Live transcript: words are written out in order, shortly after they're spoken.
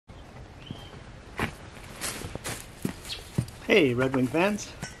Hey Red Wing fans,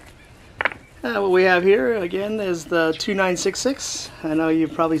 what we have here again is the 2966. I know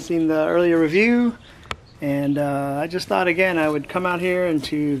you've probably seen the earlier review, and I just thought again I would come out here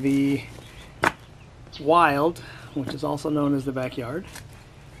into the wild, which is also known as the backyard,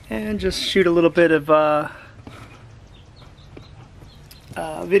 and just shoot a little bit of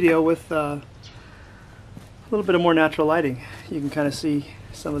video with a little bit of more natural lighting. You can kind of see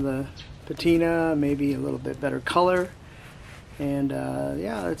some of the patina, maybe a little bit better color. And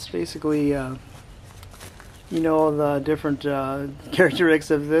yeah, it's basically, you know, the different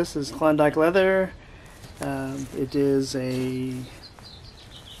characteristics of this is Klondike leather. It is a,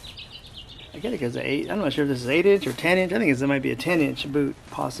 I think it's a I'm not sure if this is 8-inch or 10-inch. I think it might be a 10-inch boot,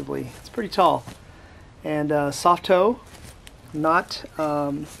 possibly. It's pretty tall. And soft toe, not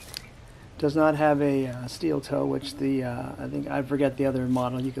does not have a steel toe, which the I think I forget the other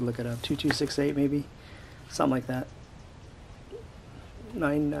model. You could look it up, 2268 maybe, something like that. Yeah,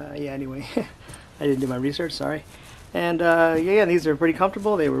 anyway, I didn't do my research, sorry. And yeah, these are pretty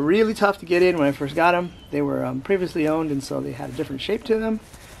comfortable. They were really tough to get in when I first got them. They were previously owned, and so they had a different shape to them.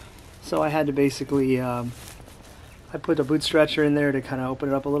 So I had to basically, I put a boot stretcher in there to kind of open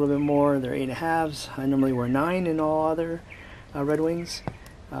it up a little bit more. They're 8.5s. I normally wear 9 in all other Red Wings.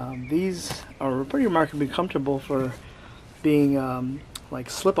 These are pretty remarkably comfortable for being like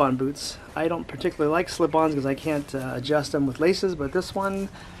slip-on boots. I don't particularly like slip-ons because I can't adjust them with laces, but this one,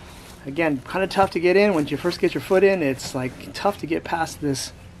 again, kind of tough to get in. Once you first get your foot in, it's like tough to get past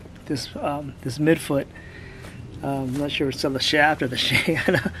this midfoot. I'm not sure if it's the shaft or the shank,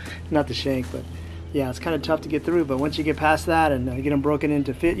 not the shank, but yeah, it's kind of tough to get through. But once you get past that and get them broken in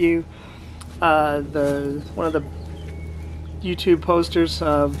to fit you, one of the YouTube posters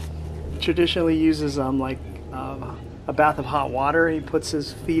traditionally uses like a bath of hot water. He puts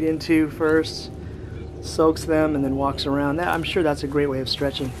his feet into first, soaks them, and then walks around. I'm sure that's a great way of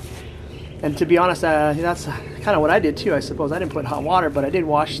stretching. And to be honest, that's kind of what I did too, I suppose. I didn't put hot water, but I did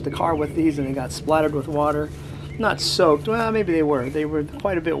wash the car with these, and they got splattered with water. Not soaked. Well, maybe they were. They were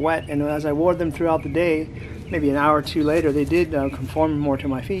quite a bit wet, and as I wore them throughout the day, maybe an hour or two later, they did conform more to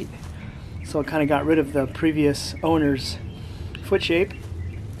my feet. So it kind of got rid of the previous owner's foot shape.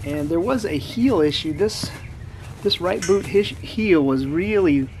 And there was a heel issue. This right boot heel was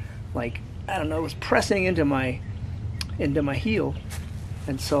really, like, I don't know, it was pressing into my heel.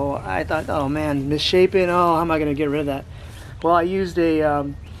 And so I thought, oh man, misshapen, oh, how am I going to get rid of that? Well, I used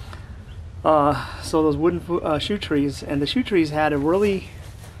so those wooden shoe trees, and the shoe trees had a really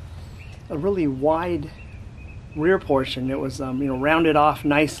wide rear portion. It was you know, rounded off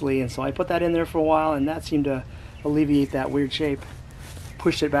nicely, and so I put that in there for a while, and that seemed to alleviate that weird shape.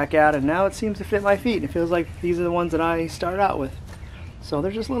 Pushed it back out, and now it seems to fit my feet. It feels like these are the ones that I started out with. So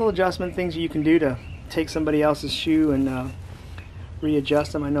there's just little adjustment things you can do to take somebody else's shoe and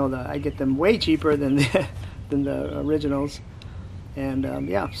readjust them. I know that I get them way cheaper than the originals, and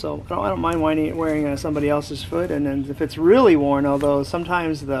yeah, so I don't mind wearing somebody else's foot. And then if it's really worn, although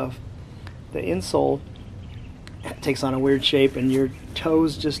sometimes the insole takes on a weird shape and your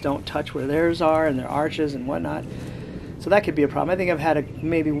toes just don't touch where theirs are, and their arches and whatnot. So that could be a problem. I think I've had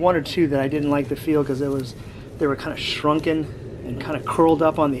maybe one or two that I didn't like the feel because they were kind of shrunken and kind of curled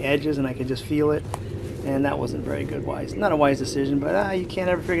up on the edges, and I could just feel it, and that wasn't very good. Not a wise decision, but you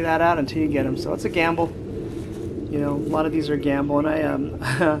can't ever figure that out until you get them. So it's a gamble. You know, a lot of these are a gamble, and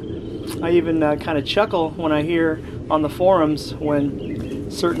I even kind of chuckle when I hear on the forums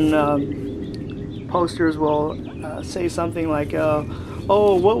when certain posters will say something like,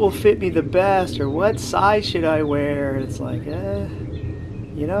 oh, what will fit me the best, or what size should I wear? It's like,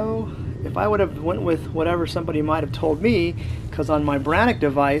 you know, if I would have went with whatever somebody might have told me, because on my Brannock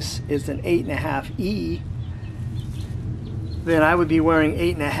device it's an 8.5E, then I would be wearing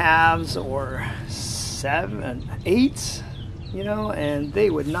 8.5s or 8s, you know, and they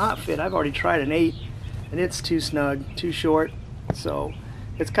would not fit. I've already tried an 8, and it's too snug, too short. So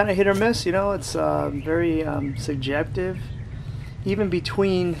it's kind of hit or miss, you know. It's very subjective. Even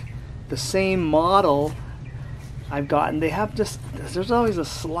between the same model I've gotten, they have there's always a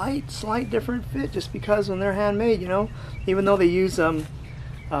slight different fit, just because when they're handmade, you know, even though they use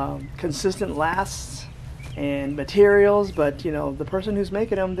consistent lasts and materials, but you know, the person who's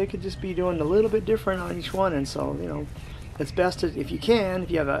making them, they could just be doing a little bit different on each one. And so, you know, it's best to, if you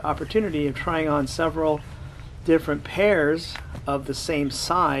have an opportunity of trying on several different pairs of the same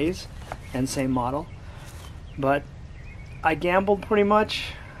size and same model. But I gambled pretty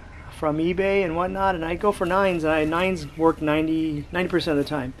much from eBay and whatnot, and I go for 9s, and 9s work 90% of the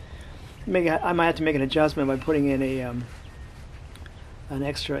time. I might have to make an adjustment by putting in an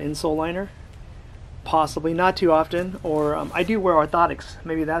extra insole liner, possibly, not too often. Or I do wear orthotics.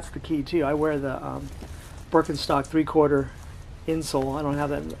 Maybe that's the key too. I wear the Birkenstock 3/4 insole. I don't have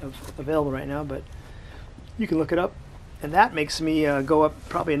that available right now, but you can look it up. And that makes me go up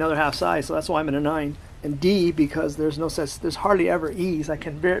probably another half size, so that's why I'm in a 9. And D, because there's hardly ever E's. I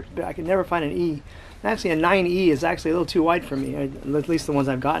can never find an E. Actually, a 9E is actually a little too wide for me, at least the ones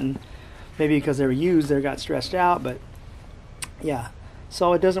I've gotten. Maybe because they were used, they got stretched out, but yeah.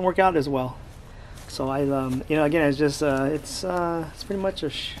 So it doesn't work out as well. So I, you know, again, it's just, it's pretty much a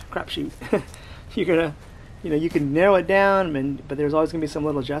crapshoot. You're gonna, you know, you can narrow it down, but there's always gonna be some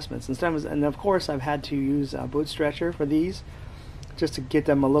little adjustments. And of course, I've had to use a boot stretcher for these, just to get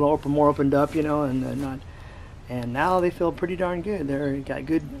them a little more opened up, you know, and not. And now they feel pretty darn good. They're got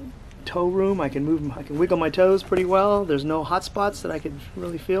good toe room. I can move, I can wiggle my toes pretty well. There's no hot spots that I could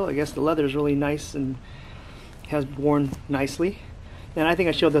really feel. I guess the leather is really nice and has worn nicely. And I think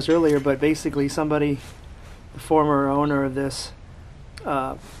I showed this earlier, but basically somebody, the former owner of this,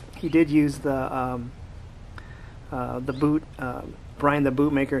 he did use the boot, Brian the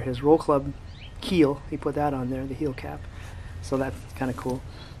bootmaker, his roll club heel. He put that on there, the heel cap. So that's kind of cool.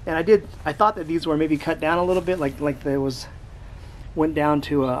 And I thought that these were maybe cut down a little bit, like there was. Went down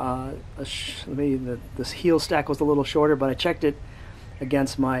to maybe this heel stack was a little shorter, but I checked it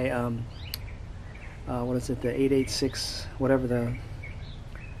against my what is it, the 886, whatever the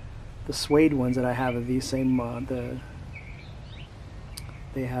suede ones that I have of these same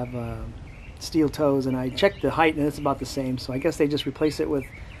they have steel toes, and I checked the height and it's about the same. So I guess they just replace it with,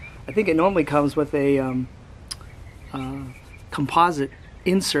 I think it normally comes with a composite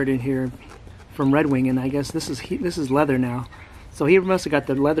insert in here from Red Wing, and I guess this is leather now. So he must have got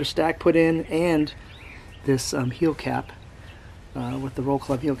the leather stack put in and this heel cap with the roll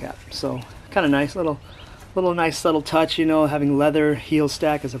club heel cap. So kind of nice, little nice subtle touch, you know, having leather heel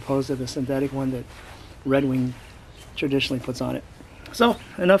stack as opposed to the synthetic one that Red Wing traditionally puts on it. So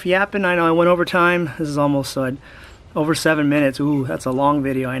enough yapping. I know I went over time. This is almost over 7 minutes. Ooh, that's a long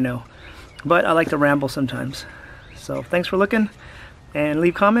video, I know. But I like to ramble sometimes. So thanks for looking, and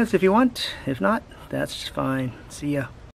leave comments if you want. If not, that's fine. See ya.